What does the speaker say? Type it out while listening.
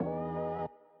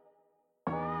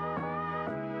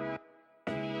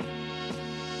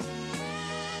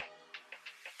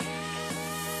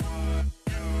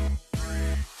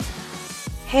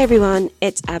Hey everyone,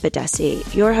 it's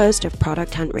Abadesi, your host of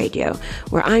Product Hunt Radio,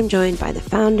 where I'm joined by the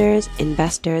founders,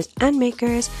 investors, and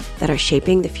makers that are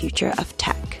shaping the future of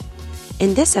tech.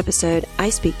 In this episode, I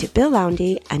speak to Bill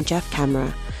Laundy and Jeff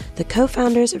Camera, the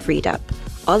co-founders of ReadUp,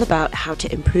 all about how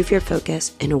to improve your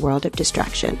focus in a world of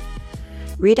distraction.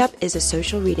 ReadUp is a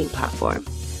social reading platform,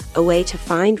 a way to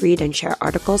find, read, and share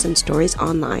articles and stories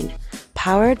online,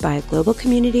 powered by a global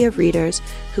community of readers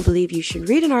who believe you should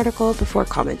read an article before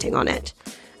commenting on it.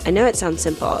 I know it sounds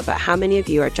simple, but how many of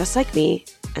you are just like me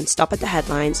and stop at the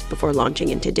headlines before launching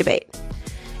into debate?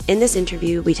 In this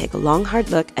interview, we take a long, hard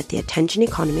look at the attention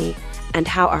economy and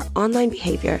how our online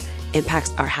behavior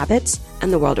impacts our habits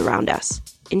and the world around us.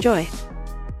 Enjoy.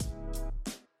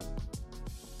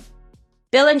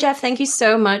 Bill and Jeff, thank you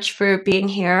so much for being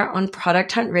here on Product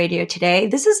Hunt Radio today.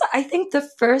 This is, I think, the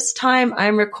first time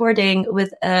I'm recording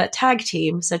with a tag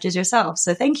team such as yourself.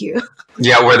 So thank you.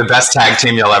 Yeah, we're the best tag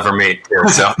team you'll ever meet, too.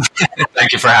 So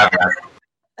thank you for having us.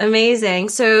 Amazing.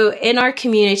 So in our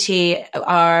community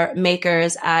are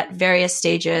makers at various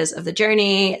stages of the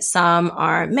journey. Some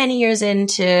are many years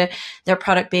into their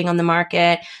product being on the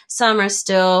market. Some are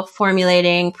still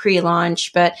formulating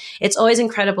pre-launch, but it's always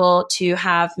incredible to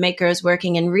have makers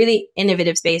working in really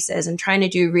innovative spaces and trying to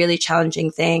do really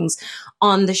challenging things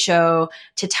on the show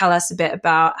to tell us a bit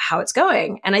about how it's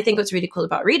going. And I think what's really cool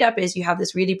about ReadUp is you have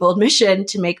this really bold mission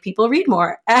to make people read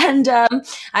more. And I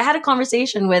had a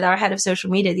conversation with our head of social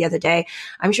media the other day.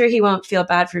 I'm sure he won't feel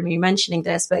bad for me mentioning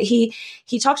this, but he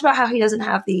talked about how he doesn't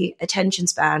have the attention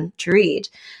span to read.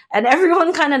 And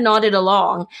everyone kind of nodded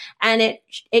along. And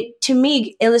it to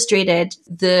me illustrated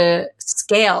the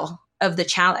scale of the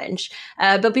challenge.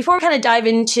 But before we kind of dive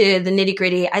into the nitty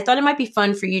gritty, I thought it might be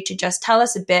fun for you to just tell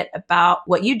us a bit about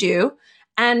what you do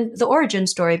and the origin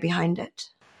story behind it.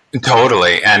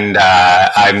 Totally. And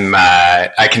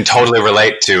I can totally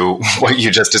relate to what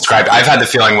you just described. I've had the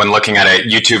feeling when looking at a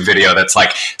YouTube video that's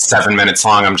like 7 minutes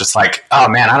long, I'm just like, oh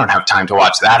man, I don't have time to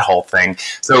watch that whole thing.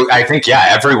 So I think, yeah,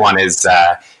 everyone is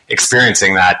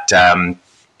experiencing that,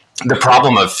 the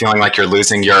problem of feeling like you're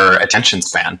losing your attention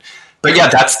span. But yeah,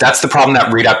 that's the problem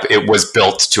that ReadUp it was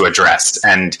built to address,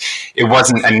 and it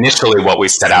wasn't initially what we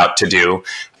set out to do.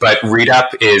 But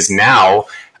ReadUp is now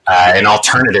an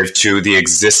alternative to the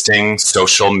existing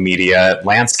social media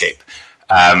landscape.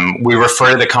 We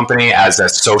refer to the company as a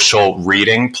social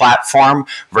reading platform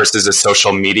versus a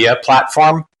social media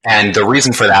platform. And the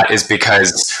reason for that is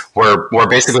because we're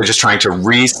basically just trying to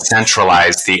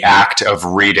re-centralize the act of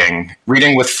reading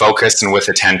with focus and with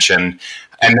attention,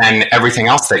 and then everything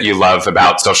else that you love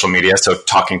about social media, so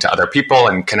talking to other people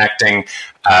and connecting,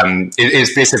 it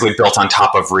is basically built on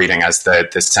top of reading as the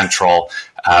central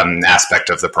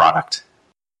aspect of the product.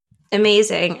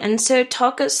 Amazing. And so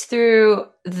talk us through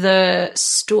the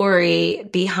story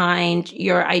behind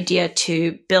your idea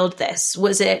to build this.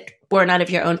 Was it born out of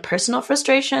your own personal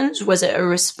frustrations? Was it a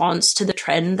response to the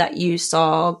trend that you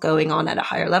saw going on at a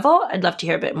higher level? I'd love to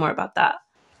hear a bit more about that.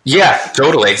 Yeah,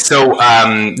 totally. So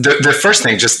the first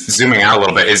thing, just zooming out a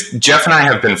little bit, is Jeff and I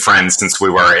have been friends since we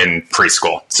were in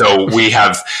preschool. So we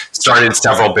have started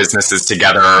several businesses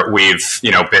together. We've,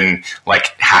 been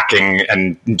like hacking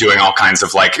and doing all kinds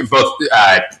of like both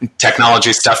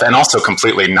technology stuff and also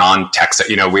completely non-tech.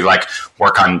 We like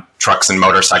work on trucks and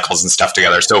motorcycles and stuff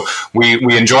together. So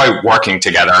we enjoy working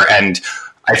together. And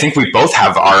I think we both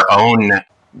have our own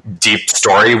deep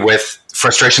story with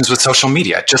frustrations with social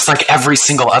media, just like every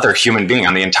single other human being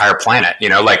on the entire planet.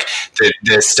 Like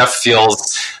the stuff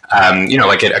feels,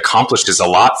 like it accomplishes a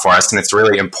lot for us, and it's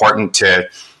really important to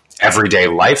everyday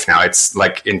life now. It's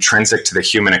like intrinsic to the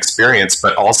human experience,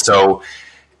 but also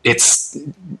it's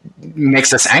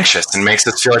makes us anxious and makes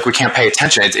us feel like we can't pay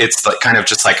attention. It's like kind of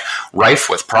just like rife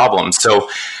with problems. So,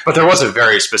 but there was a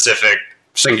very specific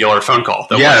singular phone call.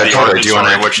 Yeah, totally. Do you want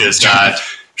to? Which is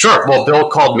sure. Well, Bill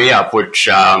called me up, which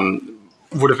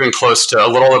would have been close to a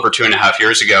little over 2.5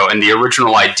 years ago. And the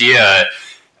original idea,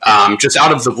 just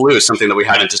out of the blue, something that we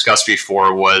hadn't discussed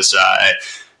before, was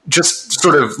just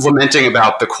sort of lamenting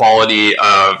about the quality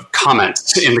of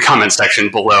comments in the comment section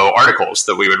below articles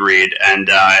that we would read. And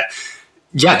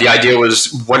the idea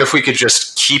was, what if we could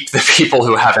just keep the people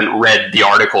who haven't read the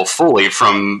article fully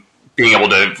from being able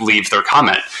to leave their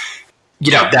comment?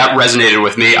 That resonated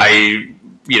with me. I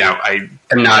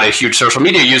am not a huge social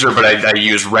media user, but I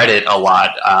use Reddit a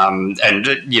lot.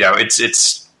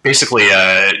 It's basically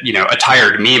a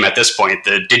tired meme at this point.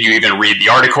 Did you even read the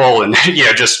article? And,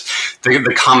 just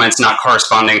the comments not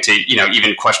corresponding to,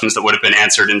 even questions that would have been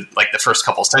answered in like the first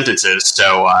couple sentences.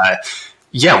 So,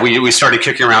 we started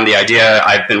kicking around the idea.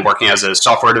 I've been working as a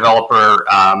software developer,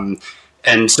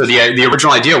 And so the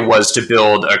original idea was to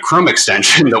build a Chrome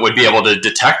extension that would be able to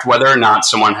detect whether or not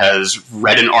someone has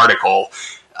read an article.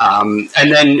 And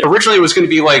then originally it was going to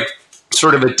be like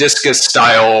sort of a Disqus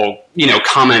style,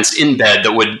 comments embed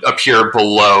that would appear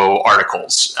below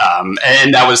articles.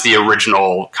 And that was the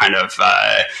original kind of,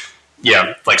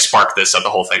 spark that set the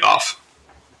whole thing off.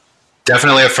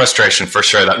 Definitely a frustration for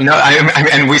sure. No,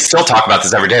 and we still talk about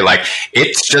this every day. Like,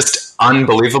 it's just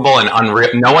unbelievable and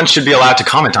unreal. No one should be allowed to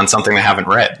comment on something they haven't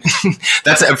read.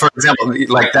 That's, for example,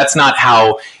 like, that's not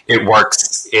how it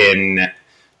works in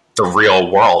the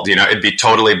real world. It'd be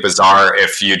totally bizarre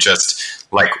if you just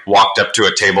like walked up to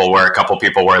a table where a couple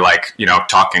people were like,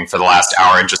 talking for the last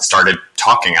hour and just started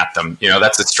talking at them.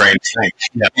 That's a strange thing.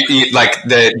 Yeah. Like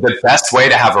the best way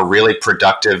to have a really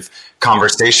productive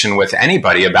conversation with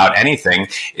anybody about anything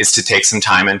is to take some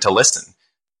time and to listen.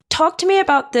 Talk to me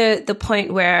about the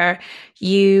point where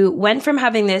you went from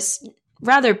having this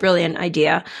rather brilliant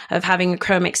idea of having a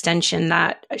Chrome extension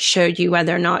that showed you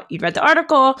whether or not you'd read the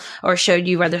article or showed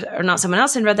you whether or not someone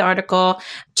else had read the article,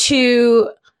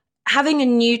 to having a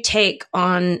new take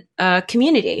on a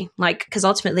community, because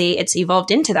ultimately it's evolved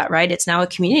into that, right? It's now a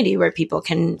community where people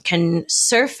can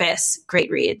surface great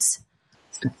reads.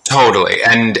 Totally.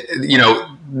 And,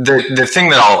 the thing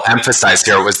that I'll emphasize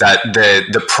here was that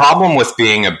the problem with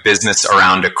being a business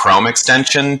around a Chrome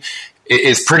extension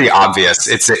is pretty obvious.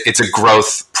 It's a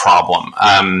growth problem.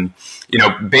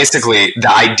 Basically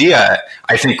the idea,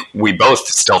 I think we both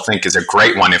still think, is a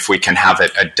great one if we can have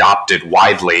it adopted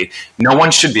widely. No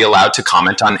one should be allowed to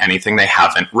comment on anything they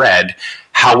haven't read.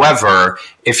 However,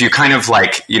 if you kind of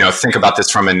think about this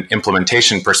from an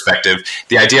implementation perspective,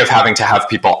 the idea of having to have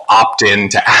people opt in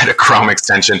to add a Chrome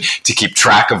extension to keep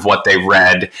track of what they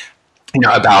read,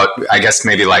 about, I guess,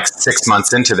 maybe 6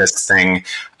 months into this thing,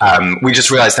 we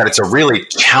just realized that it's a really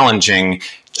challenging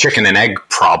chicken and egg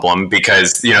problem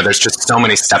because, there's just so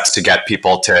many steps to get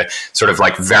people to sort of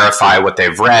verify what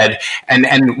they've read.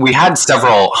 And we had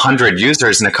several hundred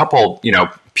users and a couple,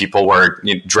 people were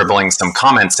dribbling some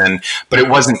comments in, but it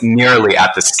wasn't nearly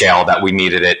at the scale that we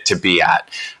needed it to be at.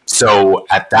 So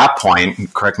at that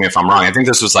point, correct me if I'm wrong, I think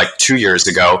this was 2 years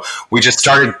ago, we just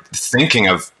started thinking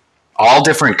of all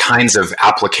different kinds of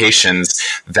applications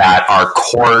that our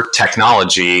core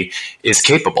technology is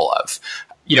capable of.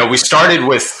 We started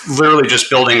with literally just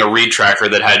building a read tracker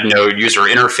that had no user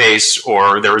interface,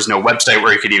 or there was no website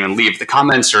where you could even leave the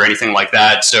comments or anything like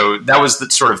that. So that was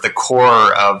sort of the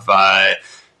core of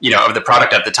the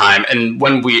product at the time. And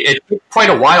it took quite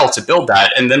a while to build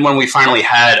that. And then when we finally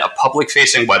had a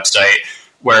public-facing website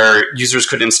where users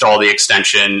could install the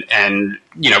extension and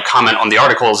comment on the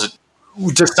articles,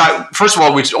 first of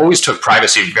all, we always took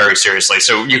privacy very seriously.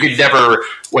 So you could never,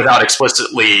 without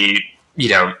explicitly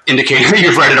indicating that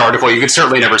you've read an article, you could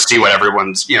certainly never see what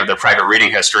everyone's, their private reading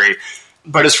history.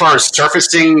 But as far as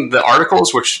surfacing the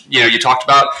articles, which, you talked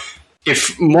about,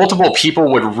 if multiple people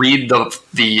would read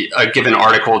the given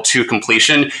article to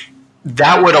completion,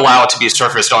 that would allow it to be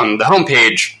surfaced on the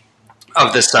homepage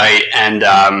of the site, and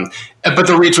but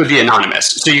the reads would be anonymous.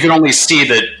 So you can only see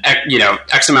that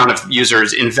X amount of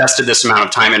users invested this amount of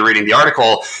time in reading the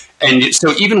article, and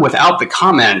so even without the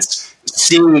comments,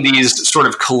 seeing these sort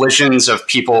of collisions of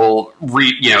people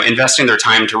investing their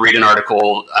time to read an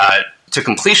article to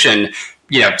completion,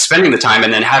 spending the time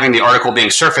and then having the article being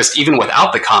surfaced even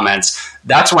without the comments,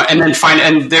 that's why,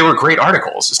 and they were great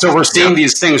articles. So we're seeing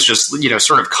these things just,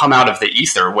 sort of come out of the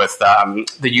ether with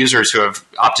the users who have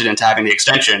opted into having the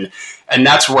extension. And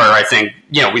that's where I think,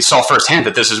 we saw firsthand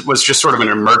that this was just sort of an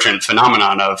emergent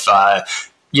phenomenon of,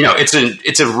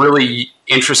 it's a really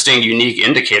interesting, unique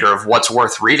indicator of what's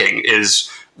worth reading is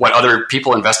what other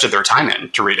people invested their time in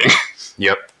to reading.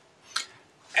 Yep.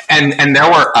 And there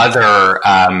were other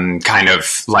kind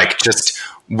of just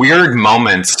weird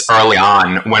moments early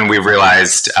on when we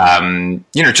realized,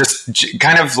 just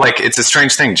kind of it's a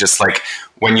strange thing. Just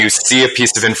when you see a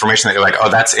piece of information that you're like, oh,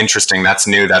 that's interesting, that's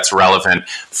new, that's relevant.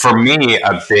 For me,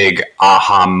 a big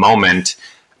aha moment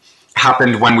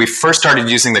happened when we first started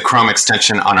using the Chrome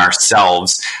extension on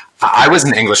ourselves. I was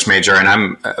an English major and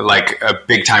I'm a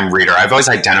big time reader. I've always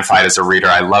identified as a reader.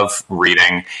 I love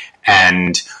reading,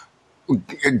 and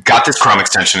got this Chrome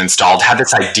extension installed, had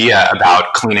this idea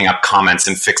about cleaning up comments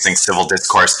and fixing civil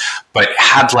discourse, but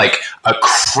had a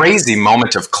crazy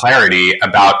moment of clarity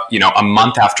about, a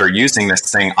month after using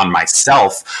this thing on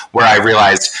myself, where I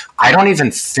realized I don't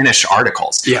even finish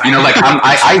articles. Yeah.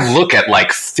 I look at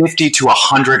 50 to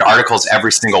 100 articles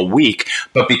every single week,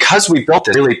 but because we built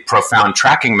this really profound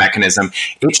tracking mechanism,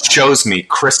 it shows me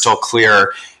crystal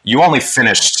clear, you only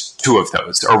finished 2 of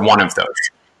those or 1 of those.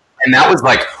 And that was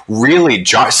like really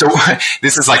so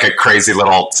this is like a crazy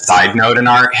little side note in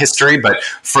our history, but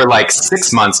for like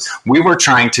 6 months, we were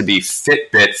trying to be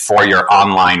Fitbit for your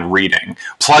online reading.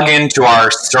 Plug into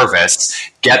our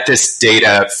service, get this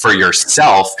data for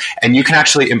yourself, and you can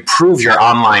actually improve your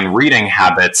online reading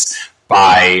habits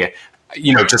by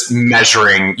just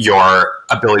measuring your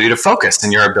ability to focus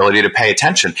and your ability to pay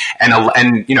attention. And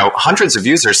hundreds of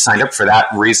users signed up for that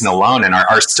reason alone and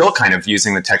are still kind of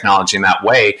using the technology in that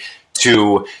way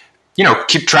to,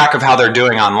 keep track of how they're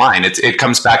doing online. It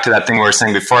comes back to that thing we were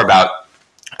saying before about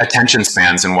attention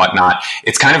spans and whatnot.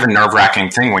 It's kind of a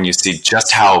nerve-wracking thing when you see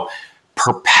just how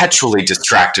perpetually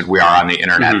distracted we are on the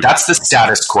internet. Mm-hmm. That's the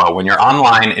status quo. When you're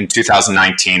online in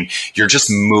 2019, you're just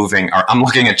moving. Or I'm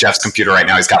looking at Jeff's computer right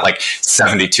now. He's got like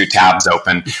 72 tabs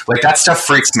open. Like that stuff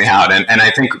freaks me out. And I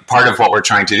think part of what we're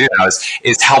trying to do now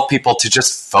is help people to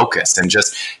just focus and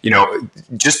just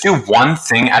do one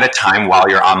thing at a time while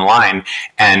you're online.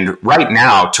 And right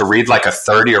now, to read like a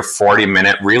 30 or 40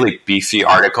 minute really beefy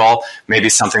article, maybe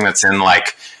something that's in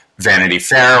like Vanity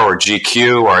Fair or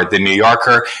GQ or the New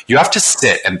Yorker, you have to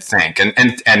sit and think.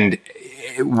 And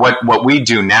what we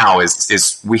do now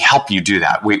is we help you do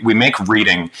that. We make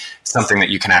reading something that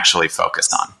you can actually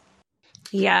focus on.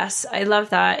 Yes, I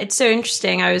love that. It's so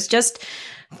interesting. I was just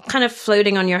kind of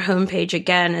floating on your homepage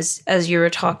again as you were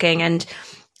talking, and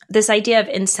this idea of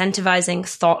incentivizing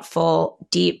thoughtful,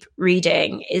 deep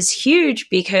reading is huge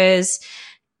because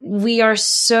we are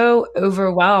so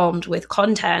overwhelmed with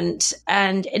content.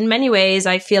 And in many ways,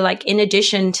 I feel like in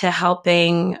addition to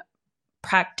helping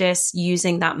practice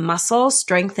using that muscle,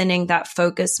 strengthening that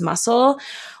focus muscle,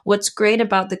 what's great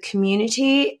about the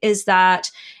community is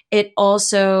that it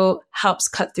also helps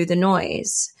cut through the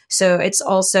noise. So it's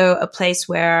also a place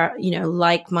where,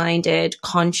 like-minded,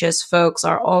 conscious folks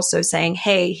are also saying,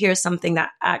 hey, here's something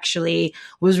that actually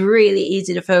was really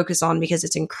easy to focus on because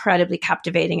it's incredibly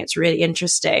captivating. It's really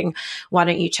interesting. Why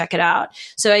don't you check it out?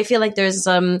 So I feel like there's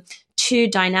two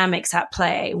dynamics at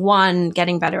play. One,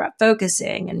 getting better at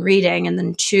focusing and reading, and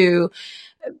then two,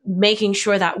 making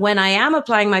sure that when I am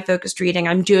applying my focused reading,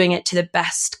 I'm doing it to the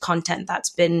best content that's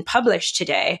been published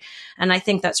today. And I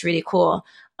think that's really cool.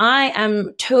 I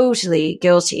am totally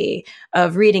guilty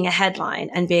of reading a headline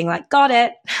and being like, got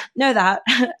it, know that.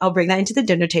 I'll bring that into the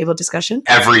dinner table discussion.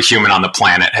 Every human on the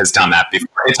planet has done that before.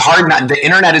 It's hard not, the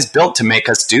internet is built to make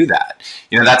us do that.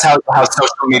 That's how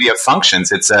social media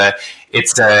functions. It's been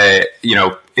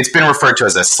referred to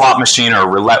as a slot machine or a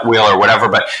roulette wheel or whatever.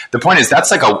 But the point is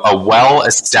that's like a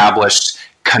well-established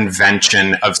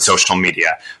convention of social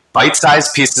media.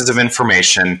 Bite-sized pieces of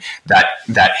information that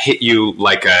hit you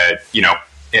like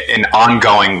an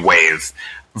ongoing wave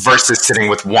versus sitting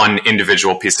with one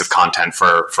individual piece of content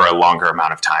for a longer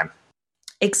amount of time.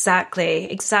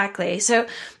 Exactly. So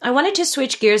I wanted to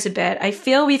switch gears a bit. I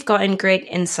feel we've gotten great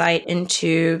insight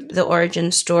into the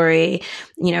origin story,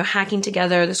 hacking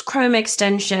together this Chrome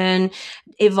extension,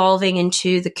 evolving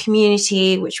into the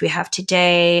community, which we have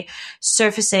today,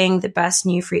 surfacing the best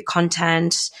new free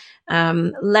content,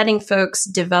 letting folks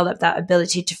develop that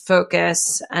ability to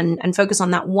focus and focus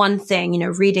on that one thing,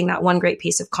 reading that one great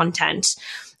piece of content.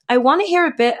 I want to hear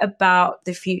a bit about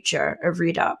the future of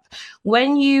ReadUp.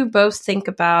 When you both think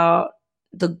about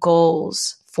the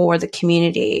goals for the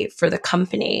community, for the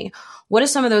company, what do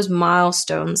some of those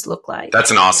milestones look like?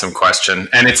 That's an awesome question.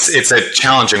 And it's a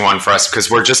challenging one for us because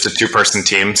we're just a two-person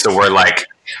team. So we're like,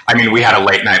 we had a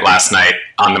late night last night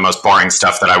on the most boring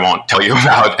stuff that I won't tell you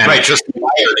about. And right, just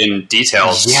wired in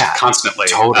details constantly.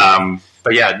 Totally.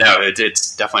 But yeah, no,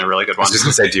 it's definitely a really good one. I was just going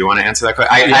to say, do you want to answer that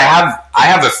question? I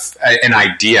have an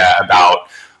idea about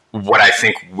what I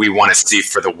think we want to see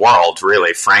for the world,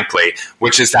 really, frankly,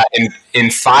 which is that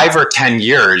in 5 or 10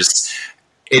 years,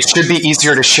 it should be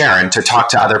easier to share and to talk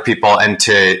to other people and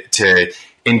to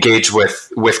engage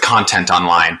with content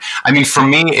online. For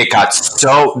me, it got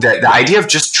so the idea of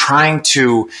just trying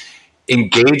to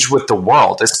engage with the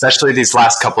world, especially these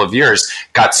last couple of years,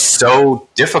 got so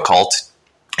difficult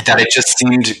that it just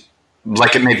seemed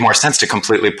like it made more sense to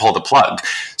completely pull the plug.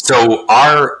 So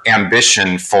our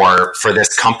ambition for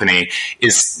this company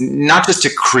is not just to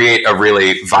create a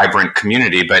really vibrant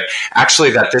community, but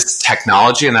actually that this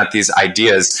technology and that these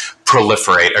ideas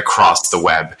proliferate across the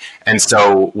web. And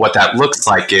so what that looks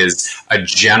like is a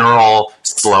general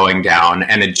slowing down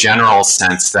and a general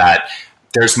sense that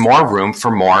there's more room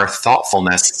for more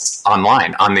thoughtfulness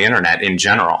online, on the internet in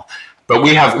general. But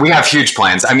we have huge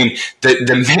plans.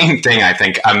 The main thing, I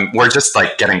think, we're just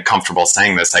like getting comfortable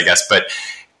saying this, I guess, but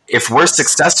if we're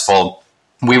successful,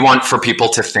 we want for people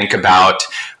to think about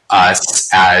us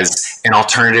as an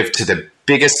alternative to the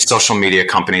biggest social media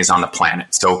companies on the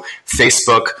planet. So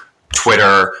Facebook,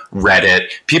 Twitter, Reddit.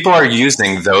 People are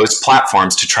using those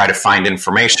platforms to try to find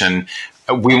information.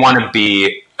 We want to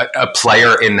be a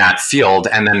player in that field.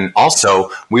 And then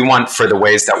also we want for the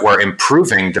ways that we're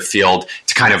improving the field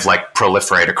to kind of like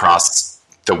proliferate across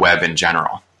the web in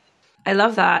general. I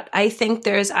love that. I think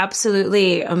there's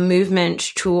absolutely a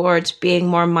movement towards being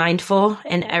more mindful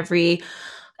in every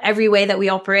way that we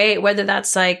operate, whether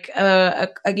that's like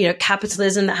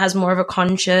capitalism that has more of a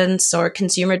conscience, or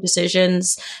consumer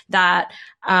decisions that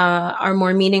are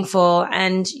more meaningful.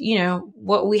 And,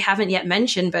 what we haven't yet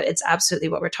mentioned, but it's absolutely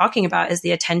what we're talking about, is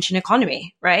the attention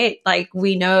economy, right? Like,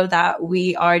 we know that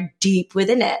we are deep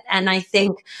within it. And I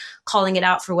think calling it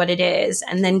out for what it is,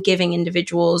 and then giving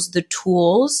individuals the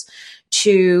tools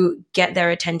to get their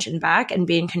attention back and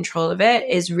be in control of it,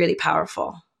 is really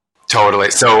powerful. Totally.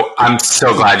 So I'm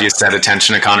so glad you said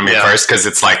attention economy first, because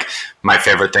it's like my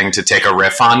favorite thing to take a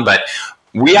riff on. But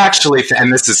we actually,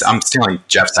 and this is, I'm stealing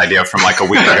Jeff's idea from like a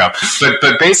week ago,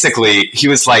 but basically he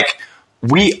was like,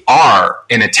 we are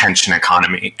an attention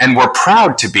economy, and we're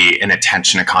proud to be an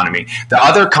attention economy. The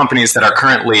other companies that are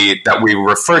currently, that we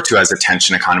refer to as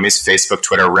attention economies, Facebook,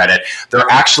 Twitter, Reddit, they're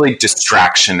actually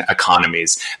distraction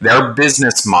economies. Their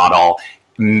business model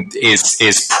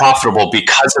is profitable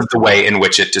because of the way in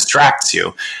which it distracts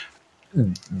you.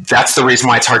 That's the reason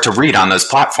why it's hard to read on those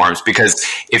platforms, because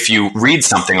if you read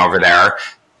something over there,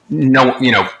 no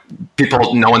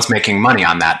one's making money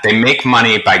on that. They make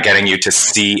money by getting you to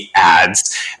see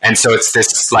ads. And so it's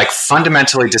this like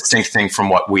fundamentally distinct thing from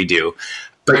what we do.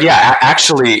 But yeah,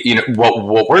 actually,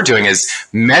 what we're doing is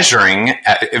measuring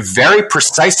very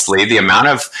precisely the amount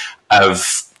of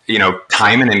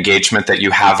time and engagement that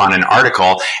you have on an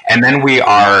article. And then we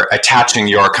are attaching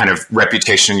your kind of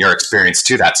reputation, your experience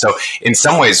to that. So in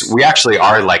some ways, we actually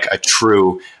are like a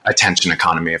true attention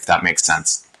economy, if that makes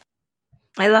sense.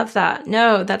 I love that.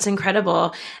 No, that's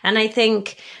incredible. And I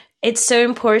think it's so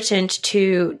important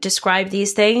to describe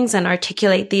these things and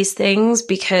articulate these things,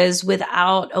 because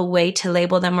without a way to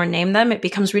label them or name them, it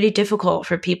becomes really difficult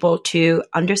for people to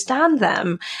understand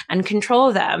them and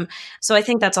control them. So I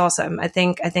think that's awesome. I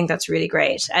think that's really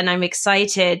great. And I'm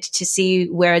excited to see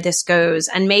where this goes,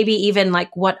 and maybe even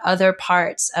like what other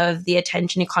parts of the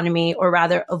attention economy, or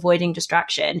rather avoiding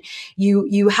distraction,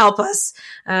 you help us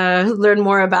learn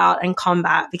more about and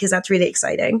combat, because that's really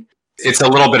exciting. It's a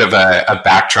little bit of a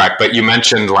backtrack, but you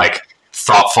mentioned like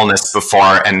thoughtfulness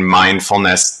before and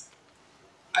mindfulness.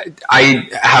 I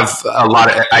have a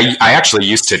lot of, I actually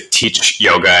used to teach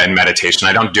yoga and meditation.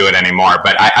 I don't do it anymore,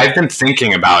 but I've been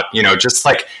thinking about, just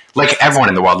like everyone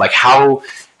in the world, like how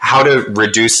to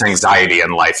reduce anxiety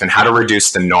in life, and how to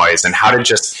reduce the noise, and how to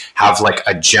just have like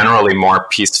a generally more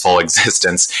peaceful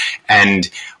existence.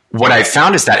 And what I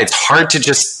found is that it's hard to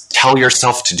just tell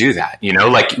yourself to do that.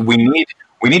 Like we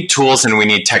need tools and we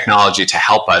need technology to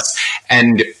help us.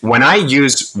 And when I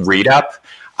use ReadUp,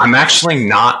 I'm actually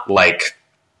not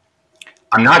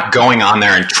I'm not going on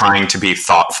there and trying to be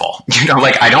thoughtful.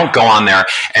 I don't go on there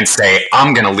and say,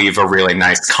 I'm going to leave a really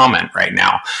nice comment right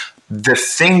now. The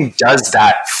thing does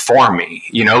that for me.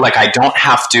 I don't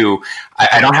have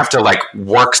to like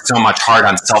work so much hard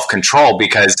on self-control,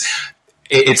 because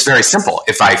it's very simple.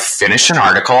 If I finish an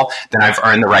article, then I've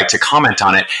earned the right to comment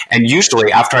on it. And usually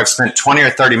after I've spent 20 or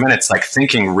 30 minutes like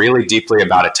thinking really deeply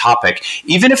about a topic,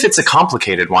 even if it's a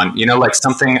complicated one, like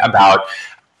something about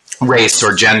race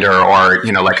or gender, or,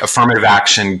 like affirmative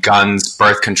action, guns,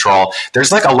 birth control,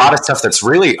 there's like a lot of stuff that's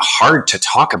really hard to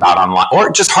talk about online,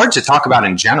 or just hard to talk about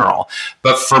in general.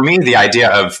 But for me, the idea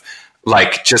of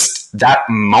like just that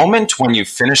moment when you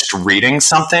finished reading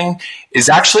something is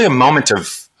actually a moment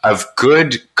of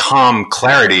good, calm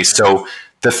clarity. So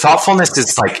the thoughtfulness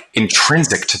is like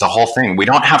intrinsic to the whole thing. We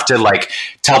don't have to like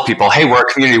tell people, hey, we're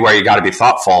a community where you got to be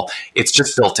thoughtful. It's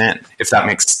just built in, if that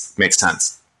makes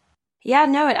sense. Yeah,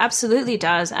 no, it absolutely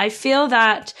does. I feel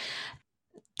that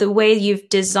the way you've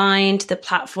designed the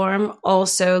platform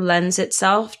also lends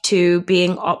itself to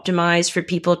being optimized for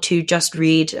people to just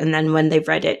read, and then when they've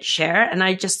read it, share. And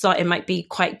I just thought it might be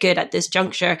quite good at this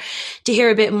juncture to hear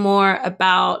a bit more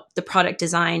about the product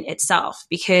design itself,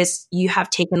 because you have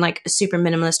taken like a super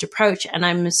minimalist approach. And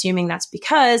I'm assuming that's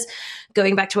because,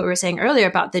 going back to what we were saying earlier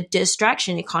about the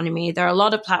distraction economy, there are a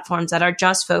lot of platforms that are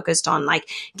just focused on like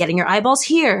getting your eyeballs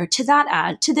here to that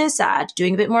ad, to this ad,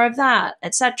 doing a bit more of that,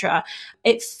 etc.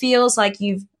 It feels like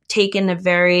you've taken a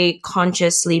very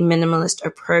consciously minimalist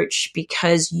approach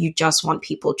because you just want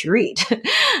people to read.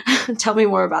 Tell me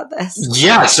more about this.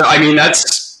 Yeah, so I mean,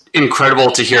 that's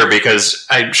incredible to hear, because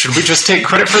should we just take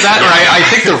credit for that? Or I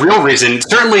think the real reason,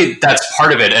 certainly that's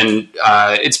part of it, and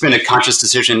it's been a conscious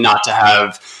decision not to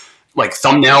have like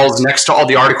thumbnails next to all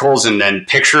the articles and then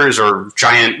pictures or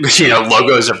giant,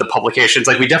 logos of the publications.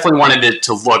 Like we definitely wanted it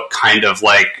to look kind of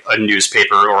like a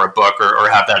newspaper or a book or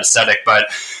have that aesthetic. But,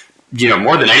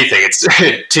 more than anything, it's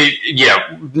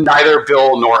neither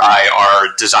Bill nor I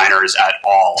are designers at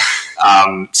all.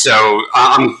 So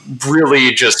I'm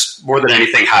really just more than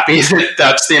anything happy that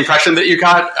that's the impression that you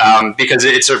got, because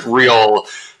it's a real,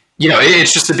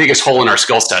 it's just the biggest hole in our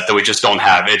skill set that we just don't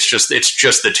have. It's just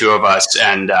the two of us,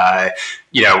 and we're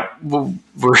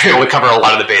able to cover a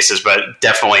lot of the bases, but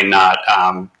definitely not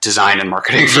design and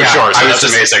marketing for sure. So that's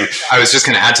amazing. I was just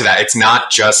going to add to that. It's not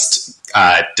just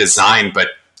design,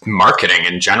 but marketing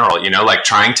in general, like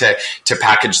trying to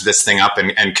package this thing up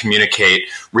and communicate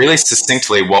really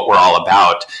succinctly what we're all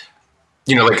about.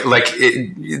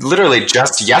 Literally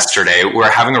just yesterday, we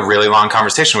were having a really long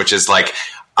conversation, which is like,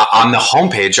 on the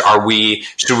homepage,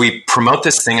 should we promote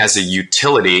this thing as a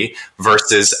utility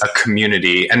versus a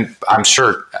community? And I'm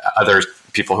sure other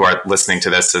people who are listening to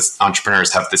this as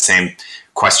entrepreneurs have the same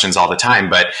questions all the time,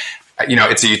 but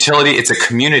it's a utility, it's a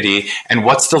community, and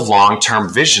what's the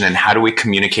long-term vision, and how do we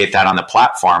communicate that on the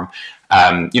platform?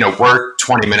 We're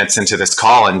 20 minutes into this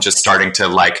call and just starting to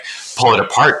like pull it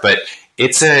apart, but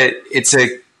it's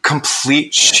a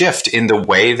complete shift in the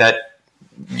way that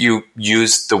you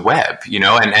use the web,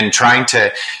 and trying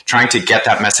to get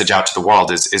that message out to the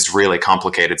world is really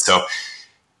complicated. So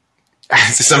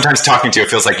sometimes talking to you, it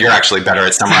feels like you're actually better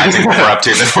at summarizing what we're up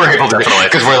to than we're able to,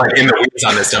 because we're like in the weeds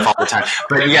on this stuff all the time.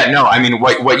 But yeah, no, I mean,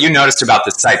 what you noticed about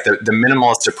the site, the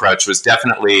minimalist approach was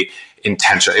definitely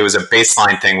intentional. It was a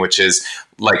baseline thing, which is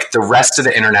like the rest of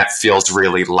the internet feels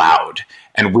really loud.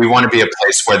 And we want to be a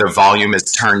place where the volume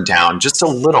is turned down just a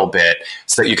little bit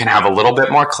so that you can have a little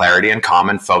bit more clarity and calm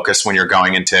and focus when you're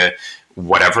going into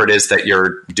whatever it is that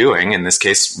you're doing, in this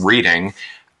case, reading.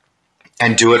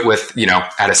 And do it with,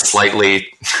 at a slightly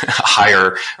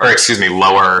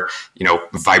lower,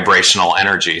 vibrational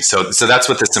energy. So that's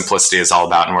what the simplicity is all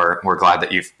about. And we're glad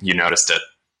that you noticed it.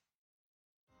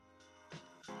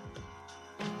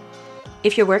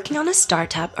 If you're working on a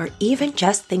startup or even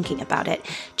just thinking about it,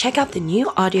 check out the new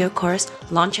audio course,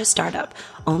 Launch a Startup,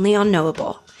 only on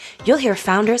Knowable. You'll hear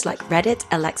founders like Reddit's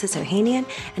Alexis Ohanian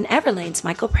and Everlane's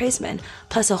Michael Praisman,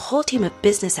 plus a whole team of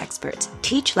business experts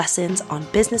teach lessons on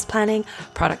business planning,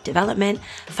 product development,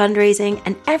 fundraising,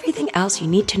 and everything else you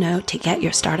need to know to get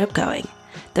your startup going.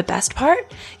 The best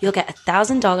part? You'll get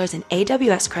 $1,000 in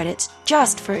AWS credits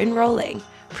just for enrolling.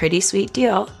 Pretty sweet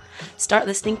deal. Start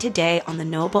listening today on the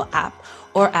Knowable app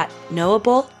or at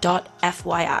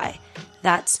knowable.fyi.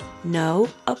 That's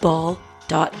knowable.fyi.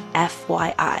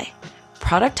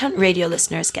 Product Hunt Radio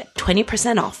listeners get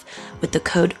 20% off with the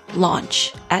code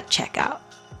LAUNCH at checkout.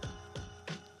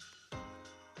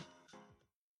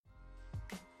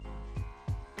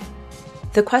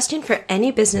 The question for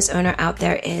any business owner out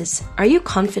there is, are you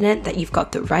confident that you've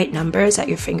got the right numbers at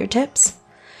your fingertips?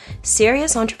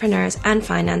 Serious entrepreneurs and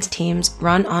finance teams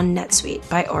run on NetSuite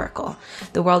by Oracle,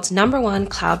 the world's #1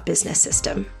 cloud business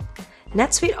system.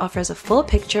 NetSuite offers a full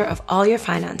picture of all your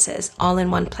finances, all in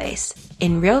one place,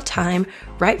 in real time,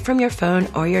 right from your phone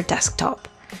or your desktop.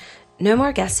 No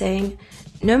more guessing,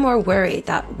 no more worry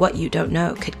that what you don't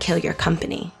know could kill your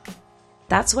company.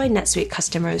 That's why NetSuite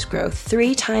customers grow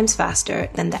 3 times faster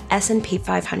than the S&P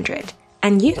 500,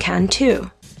 and you can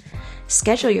too.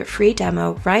 Schedule your free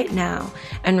demo right now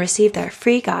and receive their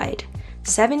free guide,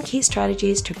 7 key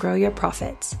strategies to grow your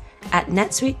profits, at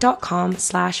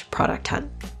netsuite.com/product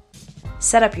hunt.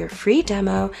 Set up your free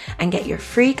demo and get your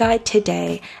free guide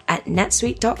today at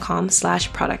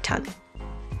netsuite.com/product hunt.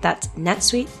 That's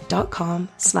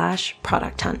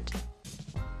netsuite.com/product hunt.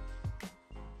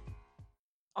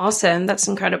 Awesome. That's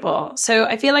incredible. So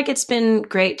I feel like it's been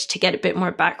great to get a bit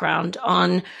more background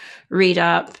on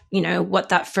ReadUp, what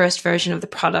that first version of the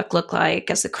product looked like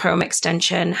as the Chrome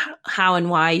extension, how and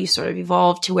why you sort of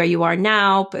evolved to where you are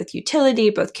now, both utility,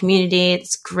 both community.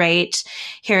 It's great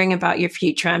hearing about your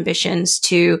future ambitions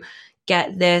to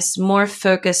get this more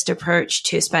focused approach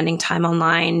to spending time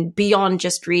online beyond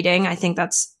just reading. I think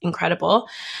that's incredible.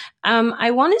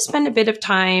 I want to spend a bit of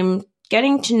time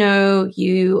getting to know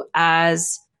you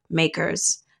as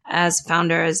makers, as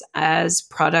founders, as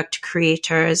product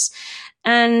creators,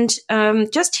 and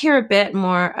just hear a bit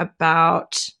more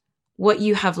about what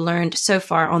you have learned so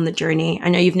far on the journey. I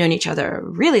know you've known each other a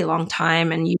really long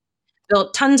time and you've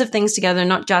built tons of things together,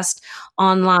 not just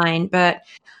online, but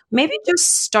maybe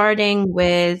just starting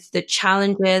with the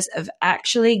challenges of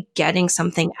actually getting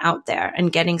something out there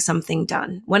and getting something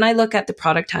done. When I look at the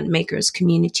Product Hunt Makers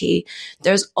community,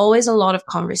 there's always a lot of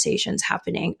conversations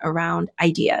happening around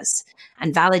ideas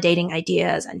and validating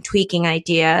ideas and tweaking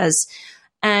ideas.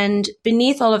 And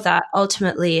beneath all of that,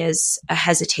 ultimately, is a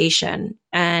hesitation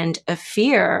and a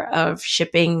fear of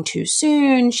shipping too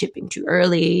soon, shipping too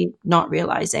early, not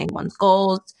realizing one's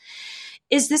goals.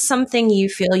 Is this something you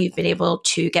feel you've been able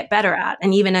to get better at?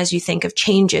 And even as you think of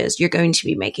changes you're going to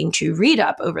be making to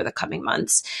Readup over the coming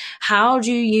months, how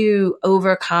do you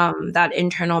overcome that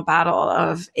internal battle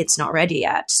of it's not ready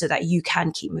yet so that you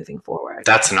can keep moving forward?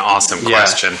 That's an awesome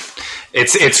question.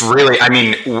 It's really, I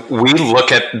mean, we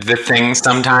look at the thing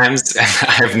sometimes, and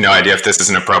I have no idea if this is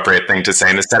an appropriate thing to say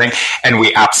in this setting, and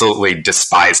we absolutely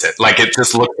despise it. Like, it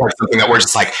just looks like something that we're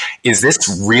just like, is this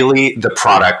really the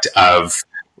product of,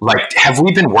 like, have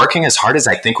we been working as hard as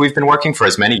I think we've been working for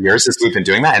as many years as we've been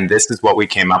doing that? And this is what we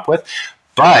came up with.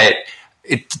 But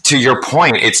to your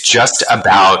point, it's just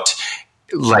about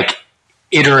like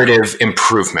iterative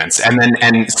improvements.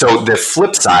 And so the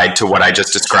flip side to what I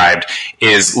just described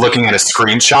is looking at a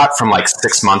screenshot from like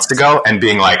 6 months ago and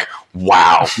being like,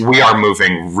 wow, we are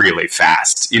moving really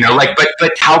fast, like,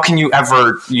 but how can you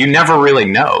never really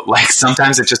know. Like,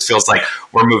 sometimes it just feels like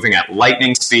we're moving at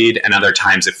lightning speed, and other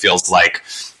times it feels like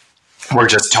we're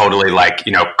just totally like,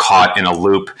 caught in a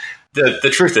loop. The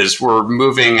truth is we're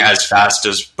moving as fast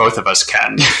as both of us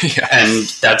can. Yeah. And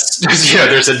that's,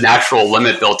 there's a natural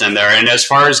limit built in there. And as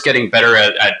far as getting better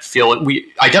at feeling,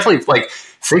 I definitely like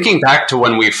thinking back to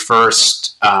when we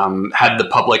first had the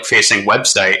public facing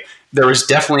website, there was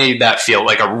definitely that feel,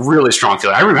 like a really strong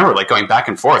feeling. I remember like going back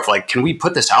and forth, like, can we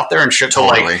put this out there and ship to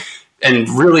like, and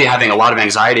really having a lot of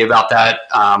anxiety about that.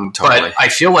 But I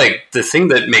feel like the thing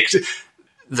that makes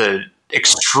the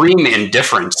extreme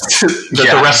indifference that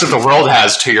the rest of the world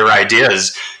has to your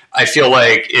ideas, I feel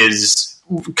like is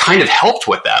kind of helped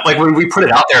with that. Like, when we put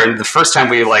it out there, and the first time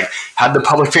we like had the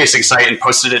public facing site and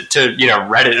posted it to,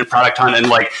 Reddit and Product Hunt, and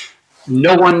like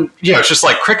no one, it's just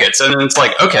like crickets. And it's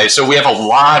like, okay, so we have a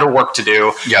lot of work to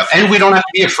do, and we don't have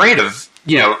to be afraid of,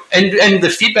 and the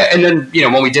feedback. And then,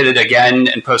 when we did it again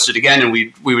and posted again, and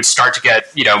we would start to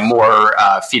get, more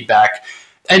feedback.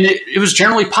 And it was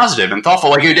generally positive and thoughtful.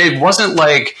 Like, it wasn't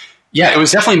like, it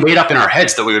was definitely made up in our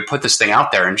heads that we would put this thing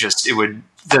out there and just,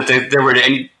 there were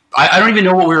any, I don't even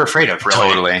know what we were afraid of, really.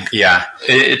 Totally. Yeah.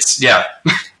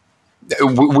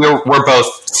 We're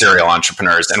both serial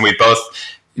entrepreneurs, and we both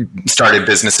started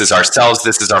businesses ourselves.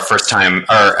 This is our first time,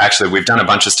 or actually we've done a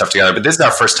bunch of stuff together, but this is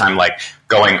our first time like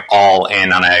going all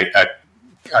in on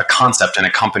a concept and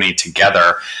a company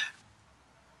together.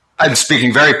 I'm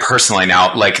speaking very personally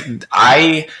now. Like,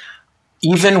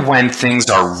 even when things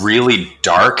are really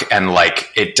dark and like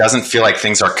it doesn't feel like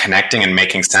things are connecting and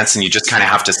making sense, and you just kind of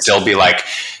have to still be like,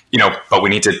 but we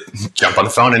need to jump on the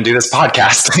phone and do this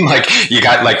podcast.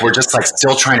 And we're just like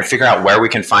still trying to figure out where we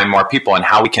can find more people and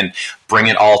how we can bring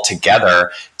it all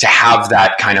together to have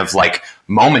that kind of like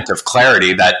moment of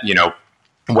clarity that,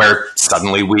 where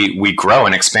suddenly we grow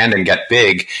and expand and get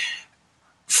big.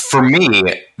 For me,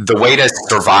 the way to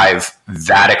survive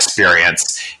that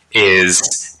experience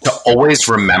is to always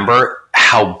remember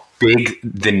how big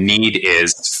the need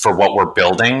is for what we're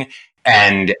building,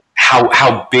 and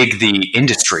how big the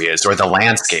industry is or the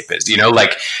landscape is.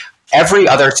 Like, every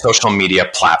other social media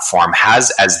platform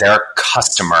has as their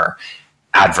customer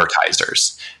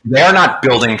advertisers. They're not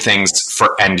building things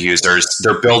for end users.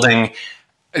 They're building,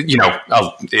 they're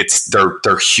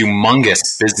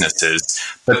humongous businesses,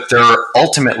 but they're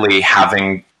ultimately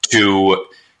having to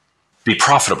be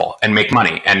profitable and make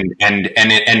money. And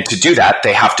to do that,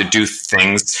 they have to do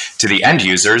things to the end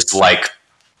users, like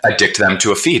addict them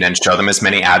to a feed and show them as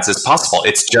many ads as possible.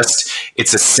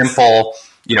 It's a simple,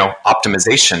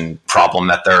 optimization problem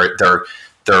that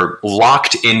they're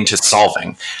locked into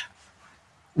solving.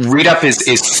 Readup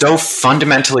is so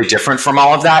fundamentally different from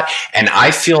all of that, and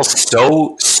I feel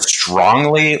so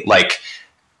strongly, like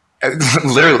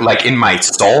literally, like in my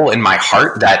soul, in my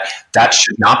heart, that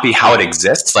should not be how it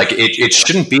exists. Like, it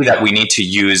shouldn't be that we need to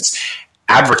use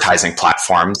advertising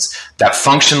platforms that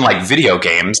function like video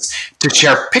games to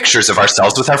share pictures of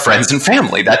ourselves with our friends and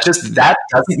family. That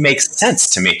doesn't make sense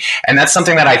to me, and that's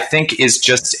something that I think is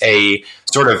just a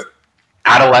sort of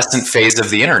adolescent phase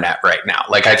of the internet right now.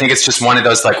 Like, I think it's just one of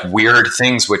those like weird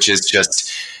things, which is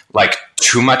just like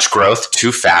too much growth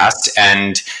too fast,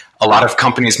 and a lot of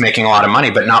companies making a lot of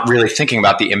money, but not really thinking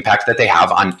about the impact that they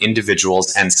have on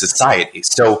individuals and society.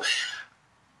 So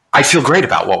I feel great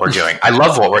about what we're doing. I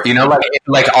love what we're,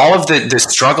 like all of the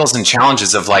struggles and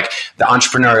challenges of like the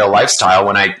entrepreneurial lifestyle.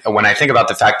 When I think about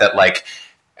the fact that like,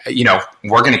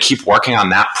 we're going to keep working on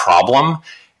that problem,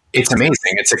 it's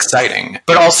amazing. It's exciting.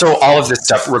 But also all of this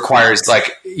stuff requires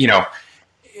like,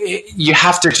 you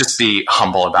have to just be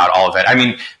humble about all of it. I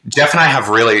mean, Jeff and I have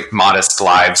really modest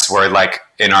lives. We're like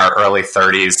in our early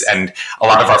 30s, and a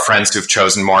lot of our friends who've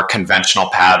chosen more conventional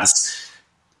paths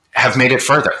have made it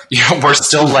further. We're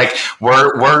still like,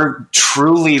 we're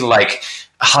truly like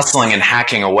hustling and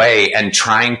hacking away and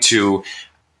trying to,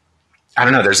 I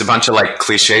don't know, there's a bunch of like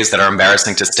cliches that are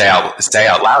embarrassing to say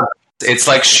out loud. It's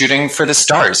like shooting for the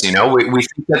stars. We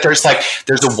think that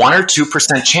there's a 1 or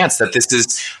 2% chance that this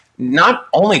is not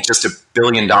only just $1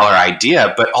 billion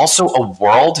idea, but also a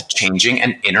world changing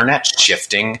and internet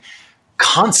shifting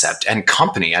concept and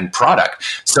company and product.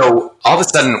 So all of a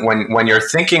sudden, when you're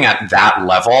thinking at that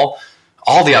level,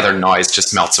 all the other noise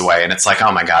just melts away, and it's like,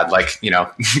 oh my God, like,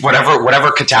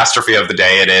 whatever catastrophe of the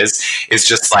day it is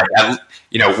just like,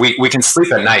 we can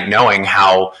sleep at night knowing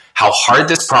how hard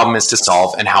this problem is to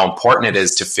solve and how important it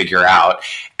is to figure out.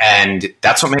 And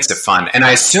that's what makes it fun. And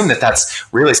I assume that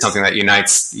that's really something that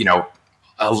unites,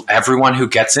 everyone who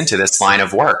gets into this line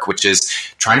of work, which is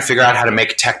trying to figure out how to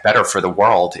make tech better for the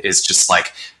world, is just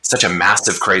like such a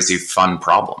massive, crazy, fun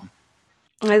problem.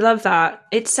 I love that.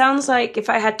 It sounds like if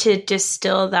I had to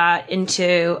distill that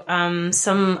into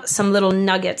some little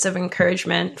nuggets of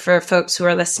encouragement for folks who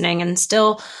are listening and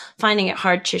still finding it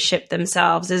hard to ship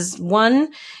themselves, is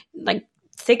one, like,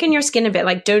 thicken your skin a bit.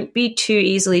 Like, don't be too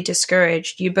easily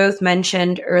discouraged. You both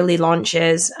mentioned early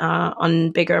launches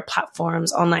on bigger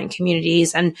platforms, online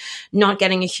communities, and not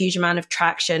getting a huge amount of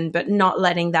traction, but not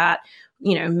letting that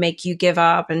make you give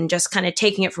up, and just kind of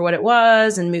taking it for what it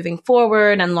was and moving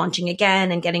forward and launching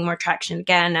again and getting more traction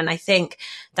again. And I think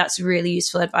that's really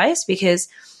useful advice, because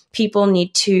people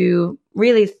need to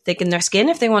really thicken their skin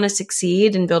if they want to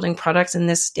succeed in building products in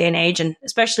this day and age, and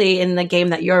especially in the game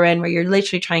that you're in, where you're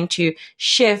literally trying to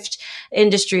shift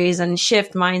industries and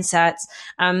shift mindsets.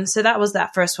 So that was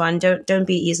that first one. Don't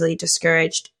be easily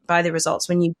discouraged by the results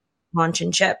when you launch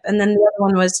and ship. And then the other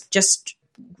one was just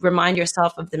remind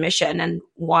yourself of the mission and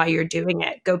why you're doing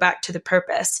it. Go back to the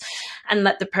purpose and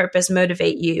let the purpose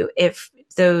motivate you if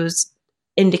those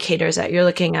indicators that you're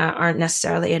looking at aren't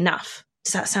necessarily enough.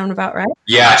 Does that sound about right?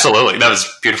 Yeah, absolutely. That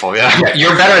was beautiful. Yeah.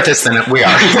 You're better at this than we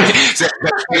are.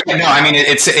 No, I mean,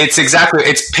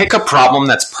 it's pick a problem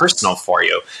that's personal for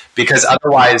you, because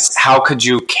otherwise how could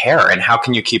you care and how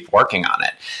can you keep working on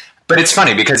it? But it's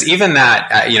funny because even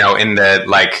that, in the,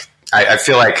 like, I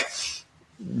feel like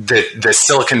the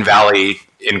Silicon Valley,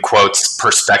 in quotes,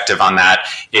 perspective on that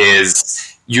is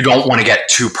you don't want to get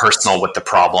too personal with the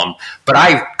problem. But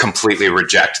I completely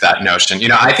reject that notion.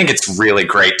 I think it's really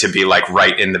great to be like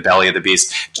right in the belly of the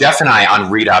beast. Jeff and I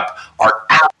on ReadUp are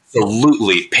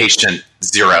absolutely patient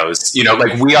zeros.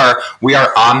 Like we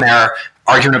are on there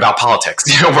arguing about politics.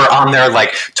 We're on there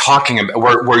like talking about,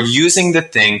 we're using the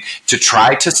thing to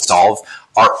try to solve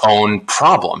our own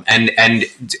problem. And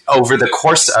over the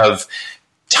course of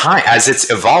time, as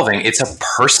it's evolving, it's a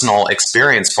personal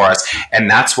experience for us, and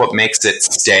that's what makes it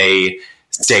stay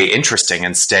interesting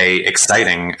and stay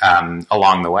exciting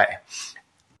along the way.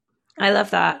 I love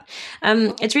that.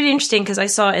 It's really interesting because I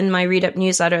saw in my ReadUp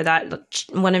newsletter that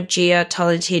one of Gia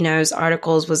Tolentino's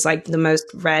articles was like the most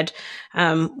read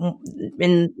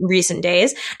in recent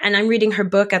days. And I'm reading her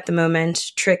book at the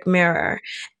moment, Trick Mirror.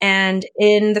 And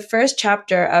in the first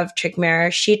chapter of Trick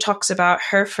Mirror, she talks about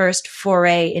her first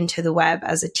foray into the web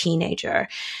as a teenager,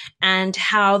 and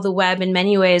how the web in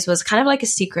many ways was kind of like a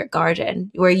secret garden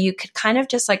where you could kind of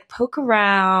just like poke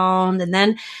around and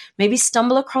then maybe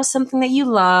stumble across something that you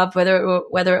love,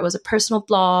 whether it was a personal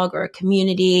blog or a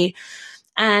community,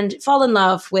 and fall in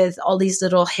love with all these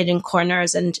little hidden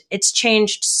corners. And it's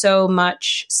changed so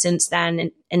much since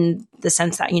then in the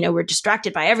sense that, we're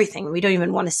distracted by everything. We don't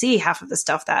even want to see half of the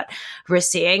stuff that we're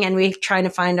seeing, and we're trying to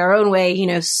find our own way,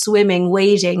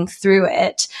 wading through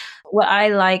it. What I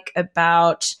like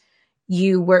about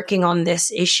you working on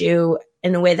this issue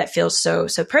in a way that feels so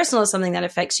personal, something that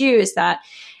affects you, is that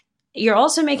you're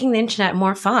also making the internet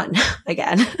more fun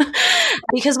again.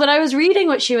 Because when I was reading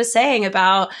what she was saying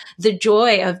about the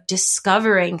joy of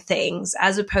discovering things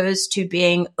as opposed to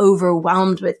being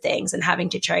overwhelmed with things and having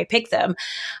to cherry pick them,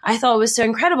 I thought it was so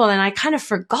incredible. And I kind of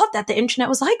forgot that the internet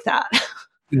was like that.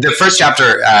 The first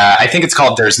chapter, I think it's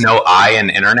called "There's No I in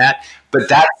Internet," but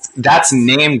that's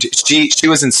named. She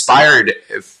was inspired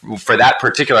for that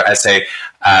particular essay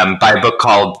by a book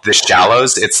called "The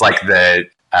Shallows." It's like by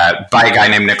a guy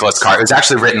named Nicholas Carr. It was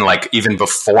actually written like even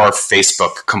before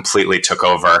Facebook completely took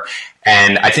over.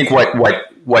 And I think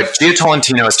what Gia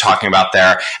Tolentino is talking about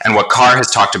there, and what Carr has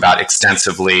talked about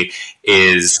extensively,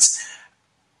 is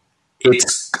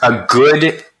it's a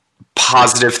good,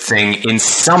 positive thing in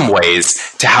some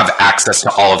ways to have access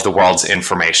to all of the world's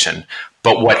information.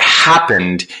 But what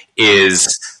happened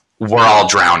is we're all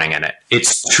drowning in it.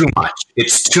 It's too much.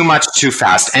 It's too much, too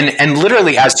fast. And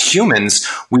literally as humans,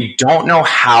 we don't know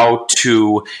how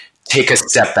to take a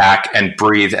step back and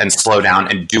breathe and slow down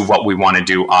and do what we want to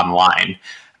do online.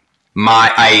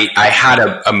 I had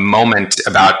a moment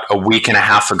about a week and a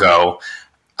half ago.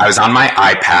 I was on my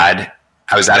iPad.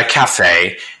 I was at a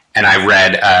cafe and I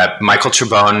read Michael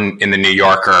Chabon in the New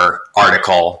Yorker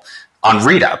article on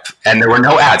ReadUp, and there were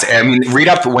no ads. I mean,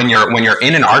 ReadUp, when you're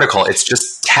in an article, it's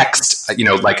just text,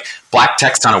 like black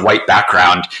text on a white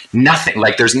background, nothing.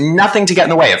 Like there's nothing to get in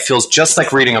the way. It feels just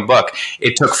like reading a book.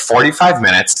 It took 45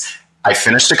 minutes. I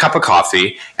finished a cup of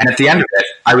coffee, and at the end of it,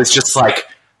 I was just like,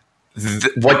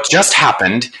 what just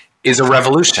happened is a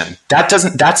revolution.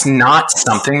 That's not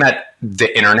something that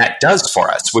the internet does for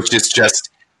us, which is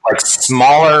just like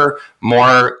smaller,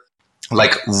 more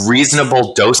like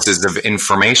reasonable doses of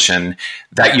information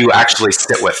that you actually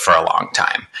sit with for a long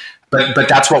time. But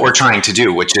that's what we're trying to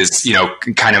do, which is,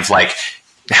 kind of like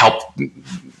help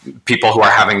people who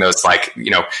are having those like,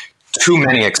 too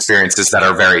many experiences that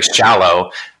are very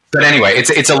shallow. But anyway,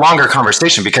 it's a longer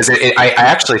conversation because I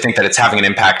actually think that it's having an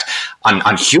impact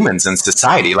on humans and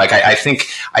society. Like I think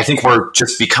we're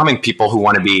just becoming people who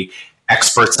want to be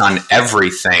experts on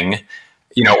everything,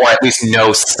 or at least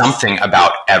know something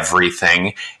about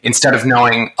everything instead of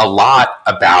knowing a lot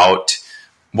about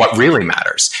what really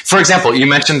matters. For example, you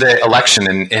mentioned the election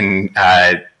in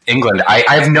England. I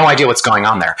have no idea what's going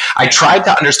on there. I tried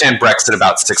to understand Brexit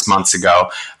about 6 months ago,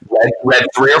 read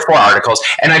 3 or 4 articles,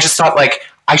 and I just thought, like,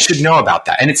 I should know about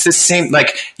that. And it's the same,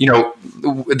 like,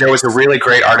 there was a really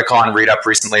great article on ReadUp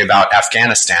recently about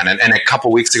Afghanistan. And a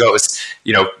couple weeks ago, it was,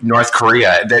 North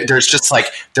Korea. There's just like,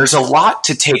 there's a lot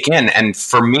to take in. And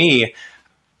for me,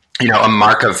 a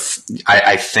mark of,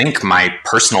 I think, my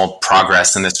personal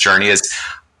progress in this journey is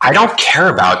I don't care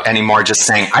about anymore just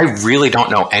saying, I really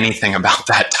don't know anything about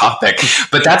that topic,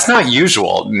 but that's not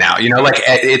usual now, like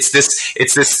it's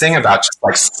this thing about just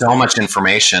like so much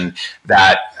information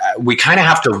that we kind of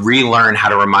have to relearn how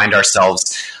to remind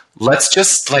ourselves, let's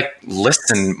just like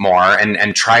listen more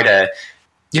and try to,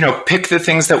 pick the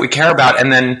things that we care about.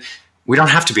 And then we don't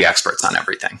have to be experts on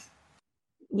everything.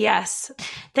 Yes.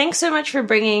 Thanks so much for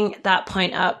bringing that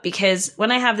point up, because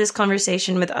when I have this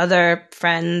conversation with other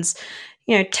friends,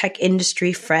 tech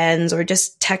industry friends or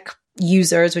just tech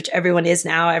users, which everyone is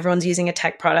now, everyone's using a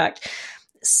tech product.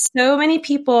 So many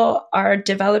people are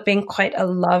developing quite a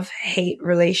love-hate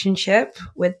relationship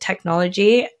with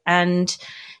technology and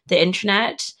the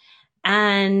internet.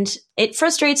 And it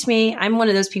frustrates me. I'm one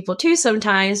of those people too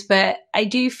sometimes, but I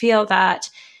do feel that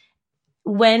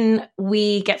when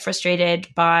we get frustrated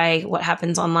by what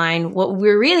happens online, what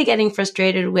we're really getting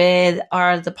frustrated with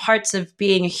are the parts of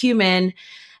being a human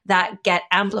that get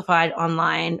amplified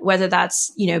online, whether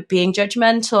that's, being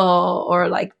judgmental or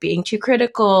like being too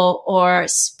critical or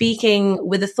speaking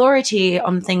with authority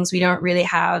on things we don't really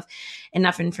have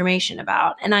enough information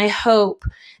about. And I hope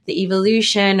the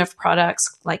evolution of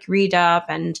products like ReadUp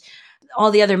and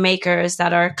all the other makers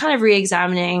that are kind of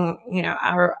re-examining,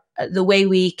 the way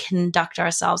we conduct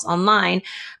ourselves online,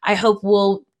 I hope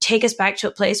will take us back to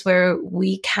a place where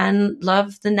we can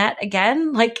love the net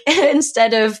again, like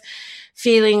instead of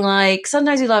feeling like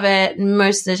sometimes we love it,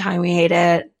 most of the time we hate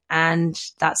it, and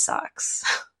that sucks.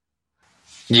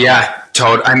 Yeah,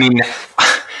 totally. I mean,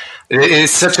 it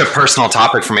is such a personal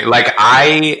topic for me. Like,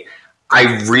 I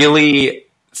really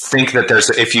think that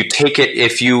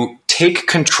if you take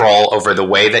control over the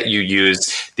way that you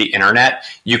use the internet,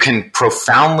 you can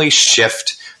profoundly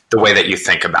shift the way that you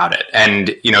think about it.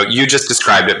 And, you just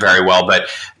described it very well, but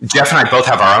Jeff and I both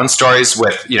have our own stories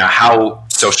with, how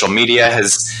social media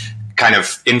has kind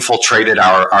of infiltrated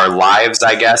our lives,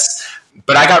 I guess.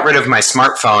 But I got rid of my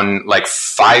smartphone like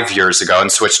 5 years ago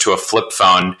and switched to a flip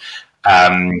phone.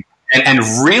 And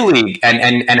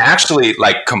actually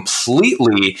like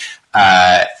completely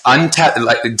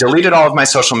deleted all of my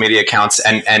social media accounts.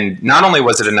 And not only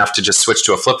was it enough to just switch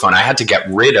to a flip phone, I had to get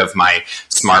rid of my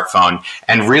smartphone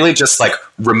and really just like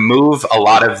remove a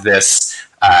lot of this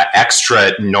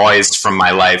extra noise from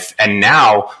my life. And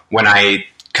now when I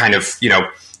kind of,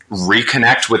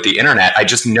 reconnect with the internet, I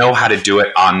just know how to do it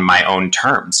on my own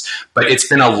terms. But it's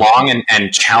been a long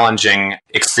and challenging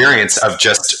experience of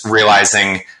just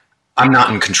realizing I'm not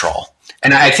in control.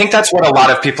 And I think that's what a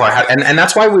lot of people are, and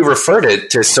that's why we refer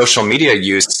to social media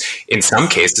use in some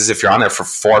cases. If you're on there for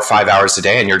 4 or 5 hours a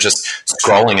day and you're just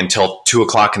scrolling until 2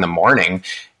 o'clock in the morning,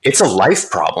 it's a life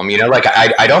problem. Like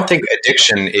I don't think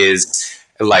addiction is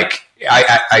like,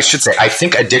 I should say, I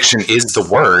think addiction is the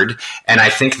word. And I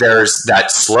think there's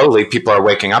that slowly people are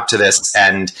waking up to this.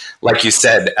 And like you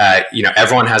said,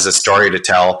 everyone has a story to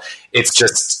tell. It's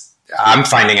just, I'm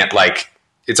finding it like,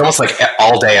 it's almost like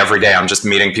all day, every day, I'm just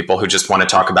meeting people who just want to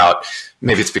talk about,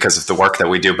 maybe it's because of the work that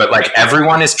we do, but like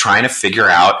everyone is trying to figure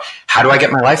out, how do I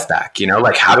get my life back? You know,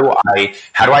 like how do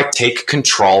I take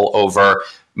control over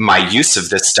my use of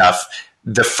this stuff?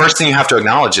 The first thing you have to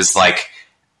acknowledge is like,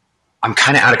 I'm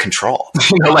kind of out of control.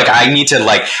 You know, like I need to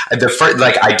like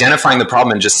identifying the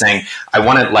problem and just saying, I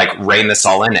want to like rein this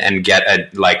all in and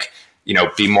get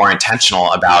be more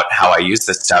intentional about how I use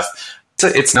this stuff.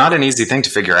 It's not an easy thing to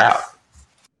figure out.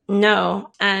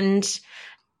 No. And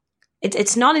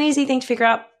it's not an easy thing to figure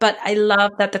out, but I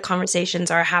love that the conversations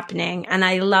are happening. And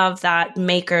I love that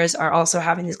makers are also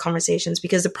having these conversations,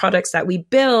 because the products that we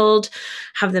build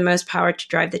have the most power to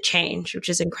drive the change, which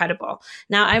is incredible.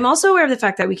 Now, I'm also aware of the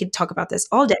fact that we could talk about this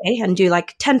all day and do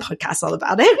like 10 podcasts all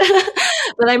about it.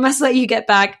 But I must let you get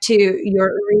back to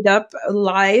your Read Up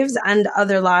lives and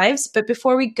other lives. But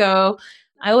before we go,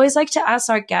 I always like to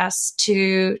ask our guests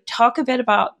to talk a bit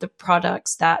about the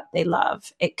products that they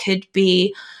love. It could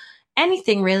be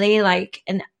anything really, like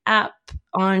an app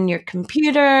on your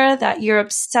computer that you're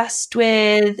obsessed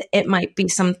with. It might be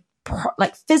some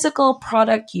physical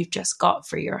product you've just got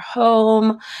for your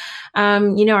home.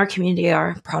 Our community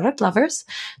are product lovers.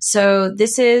 So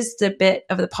this is the bit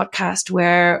of the podcast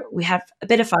where we have a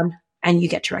bit of fun and you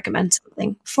get to recommend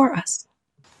something for us.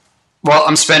 Well,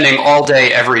 I'm spending all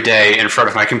day, every day in front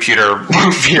of my computer,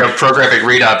 programming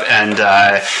Read Up, and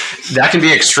that can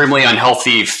be extremely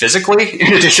unhealthy physically,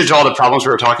 in addition to all the problems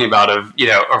we were talking about of,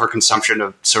 overconsumption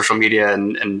of social media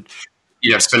and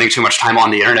spending too much time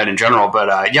on the internet in general. But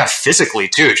physically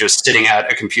too, just sitting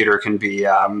at a computer can be,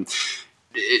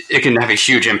 it can have a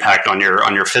huge impact on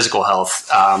your physical health.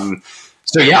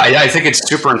 I think it's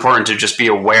super important to just be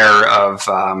aware of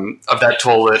that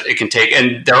toll that it can take.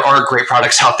 And there are great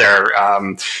products out there.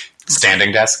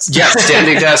 Standing desks. Yeah,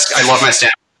 standing desk. I love my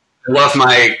stand. I love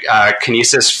my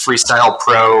Kinesis Freestyle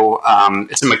Pro.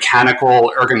 It's a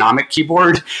mechanical ergonomic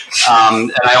keyboard.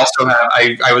 And I also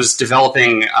I was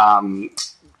developing,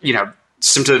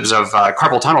 symptoms of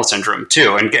carpal tunnel syndrome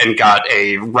too, and got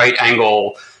a right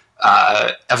angle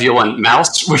Evolent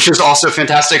mouse, which is also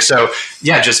fantastic. So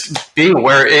just being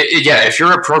aware, if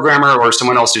you're a programmer or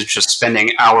someone else who's just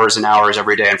spending hours and hours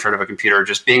every day in front of a computer,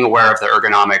 just being aware of the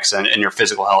ergonomics and your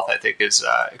physical health, I think is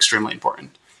extremely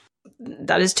important.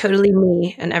 That is totally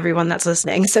me and everyone that's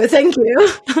listening. So thank you.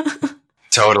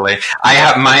 Totally. I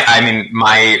have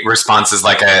my response is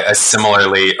like a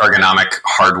similarly ergonomic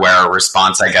hardware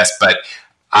response, I guess, but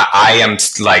I am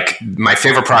like, my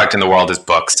favorite product in the world is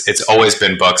books. It's always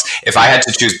been books. If I had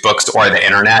to choose books or the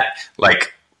internet,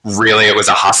 like really it was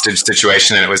a hostage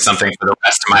situation and it was something for the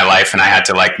rest of my life and I had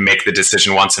to like make the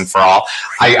decision once and for all,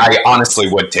 I honestly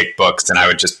would take books and I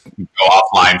would just go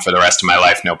offline for the rest of my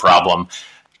life, no problem.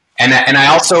 And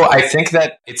I think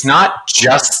that it's not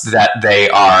just that they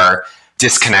are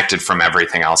disconnected from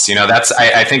everything else.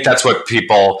 I think that's what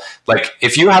people like.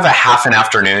 If you have a half an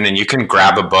afternoon and you can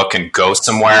grab a book and go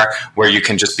somewhere where you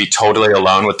can just be totally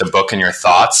alone with the book and your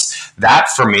thoughts, that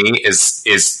for me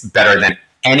is better than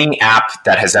any app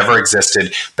that has ever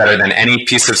existed, better than any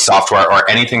piece of software or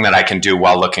anything that I can do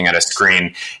while looking at a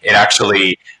screen. It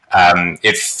actually,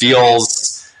 it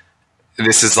feels,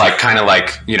 this is like kind of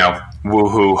like,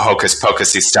 woohoo, hocus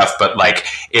pocusy stuff, but like,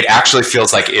 it actually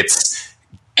feels like it's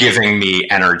giving me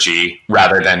energy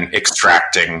rather than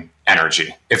extracting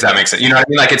energy, if that makes sense. You know what I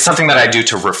mean? Like it's something that I do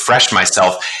to refresh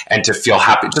myself and to feel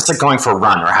happy, just like going for a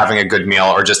run or having a good meal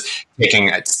or just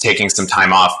taking some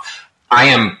time off. I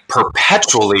am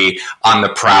perpetually on the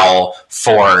prowl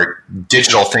for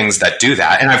digital things that do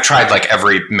that. And I've tried like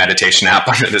every meditation app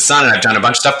under the sun and I've done a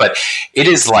bunch of stuff, but it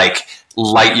is like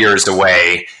light years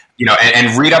away,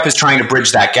 and Read Up is trying to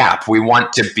bridge that gap. We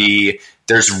want to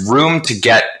there's room to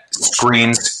get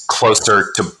screens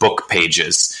closer to book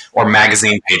pages or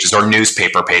magazine pages or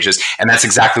newspaper pages. And that's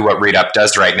exactly what Read Up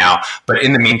does right now. But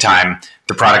in the meantime,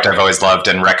 the product I've always loved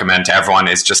and recommend to everyone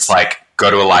is just like, go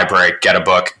to a library, get a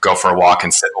book, go for a walk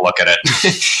and sit and look at it.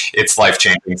 It's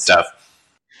life-changing stuff.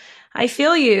 I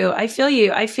feel you. I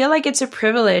feel like it's a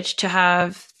privilege to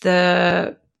have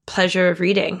the pleasure of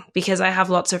reading, because I have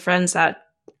lots of friends that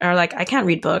are like, I can't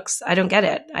read books. I don't get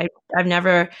it. I've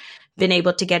never been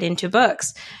able to get into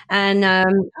books. And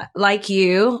like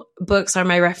you, books are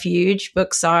my refuge.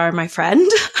 Books are my friend.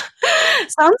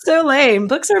 Sounds so lame.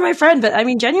 Books are my friend, but I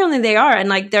mean, genuinely they are. And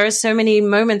like, there are so many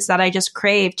moments that I just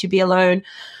crave to be alone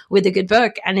with a good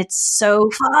book, and it's so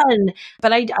fun.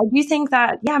 But I do think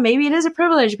that, maybe it is a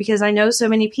privilege, because I know so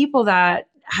many people that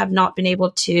have not been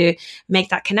able to make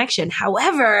that connection.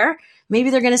 However, maybe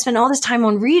they're going to spend all this time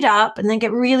on Read Up and then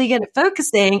get really good at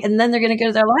focusing. And then they're going to go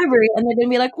to their library and they're going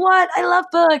to be like, what? I love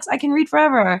books. I can read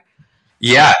forever.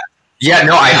 Yeah. Yeah,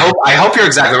 no, I hope you're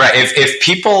exactly right. If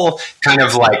people kind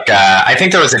of like, I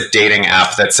think there was a dating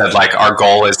app that said like, our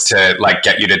goal is to like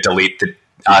get you to delete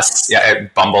us,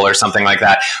 Bumble or something like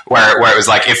that, where it was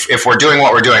like, if we're doing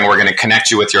what we're doing, we're going to connect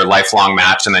you with your lifelong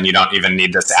match, and then you don't even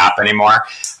need this app anymore.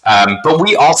 But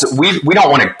we also we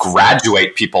don't want to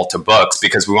graduate people to books,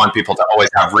 because we want people to always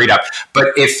have Read Up. But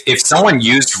if someone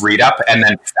used Read Up and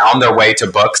then found their way to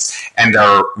books, and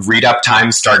their Read Up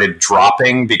time started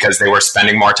dropping because they were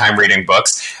spending more time reading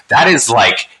books, that is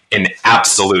like an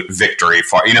absolute victory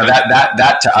for,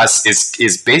 that to us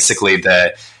is basically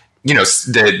the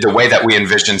way that we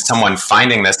envision someone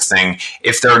finding this thing.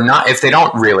 If they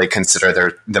don't really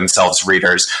consider themselves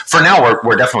readers, for now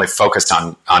we're definitely focused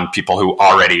on people who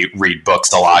already read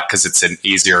books a lot, because it's an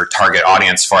easier target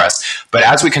audience for us. But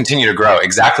as we continue to grow,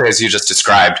 exactly as you just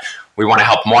described, we want to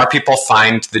help more people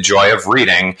find the joy of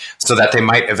reading, so that they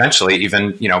might eventually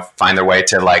even find their way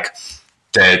to like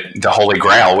the Holy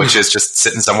Grail, which is just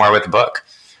sitting somewhere with a book.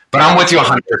 But I'm with you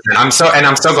 100%. I'm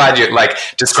so glad you like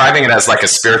describing it as like a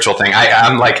spiritual thing.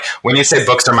 I'm like, when you say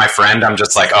books are my friend, I'm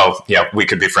just like, oh yeah, we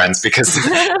could be friends, because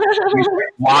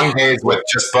long days with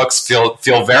just books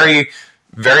feel very,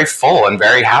 very full and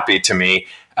very happy to me.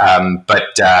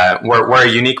 But we're a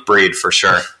unique breed for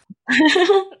sure.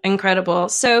 Incredible.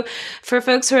 So for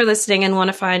folks who are listening and want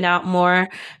to find out more,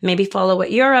 maybe follow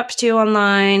what you're up to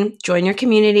online, join your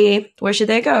community, where should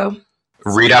they go?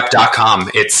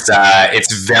 Readup.com.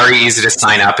 It's very easy to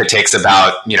sign up. It takes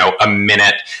about, a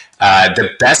minute. The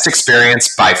best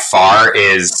experience by far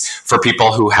is for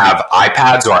people who have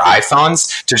iPads or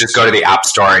iPhones to just go to the App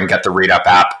Store and get the Read Up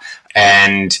app.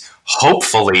 And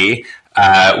hopefully,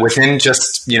 within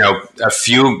just, a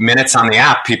few minutes on the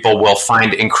app, people will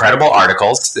find incredible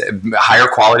articles, higher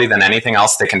quality than anything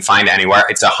else they can find anywhere.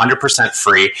 It's 100%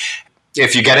 free.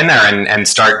 If you get in there and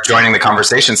start joining the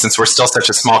conversation, since we're still such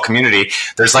a small community,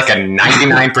 there's like a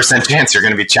 99% chance you're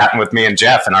going to be chatting with me and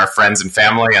Jeff and our friends and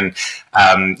family. And,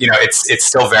 it's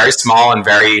still very small and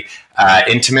very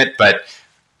intimate, but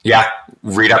yeah,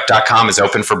 readup.com is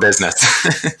open for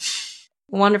business.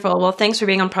 Wonderful. Well, thanks for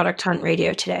being on Product Hunt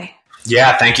Radio today.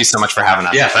 Yeah, thank you so much for having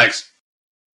us. Yeah, thanks.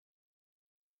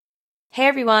 Hey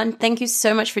everyone, thank you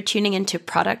so much for tuning into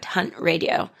Product Hunt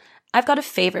Radio. I've got a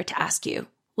favor to ask you.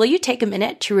 Will you take a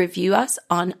minute to review us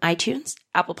on iTunes,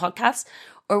 Apple Podcasts,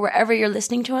 or wherever you're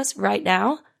listening to us right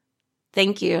now?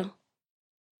 Thank you.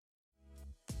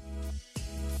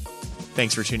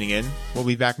 Thanks for tuning in. We'll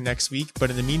be back next week, but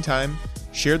in the meantime,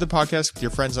 share the podcast with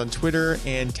your friends on Twitter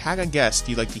and tag a guest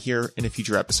you'd like to hear in a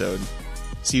future episode.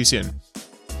 See you soon.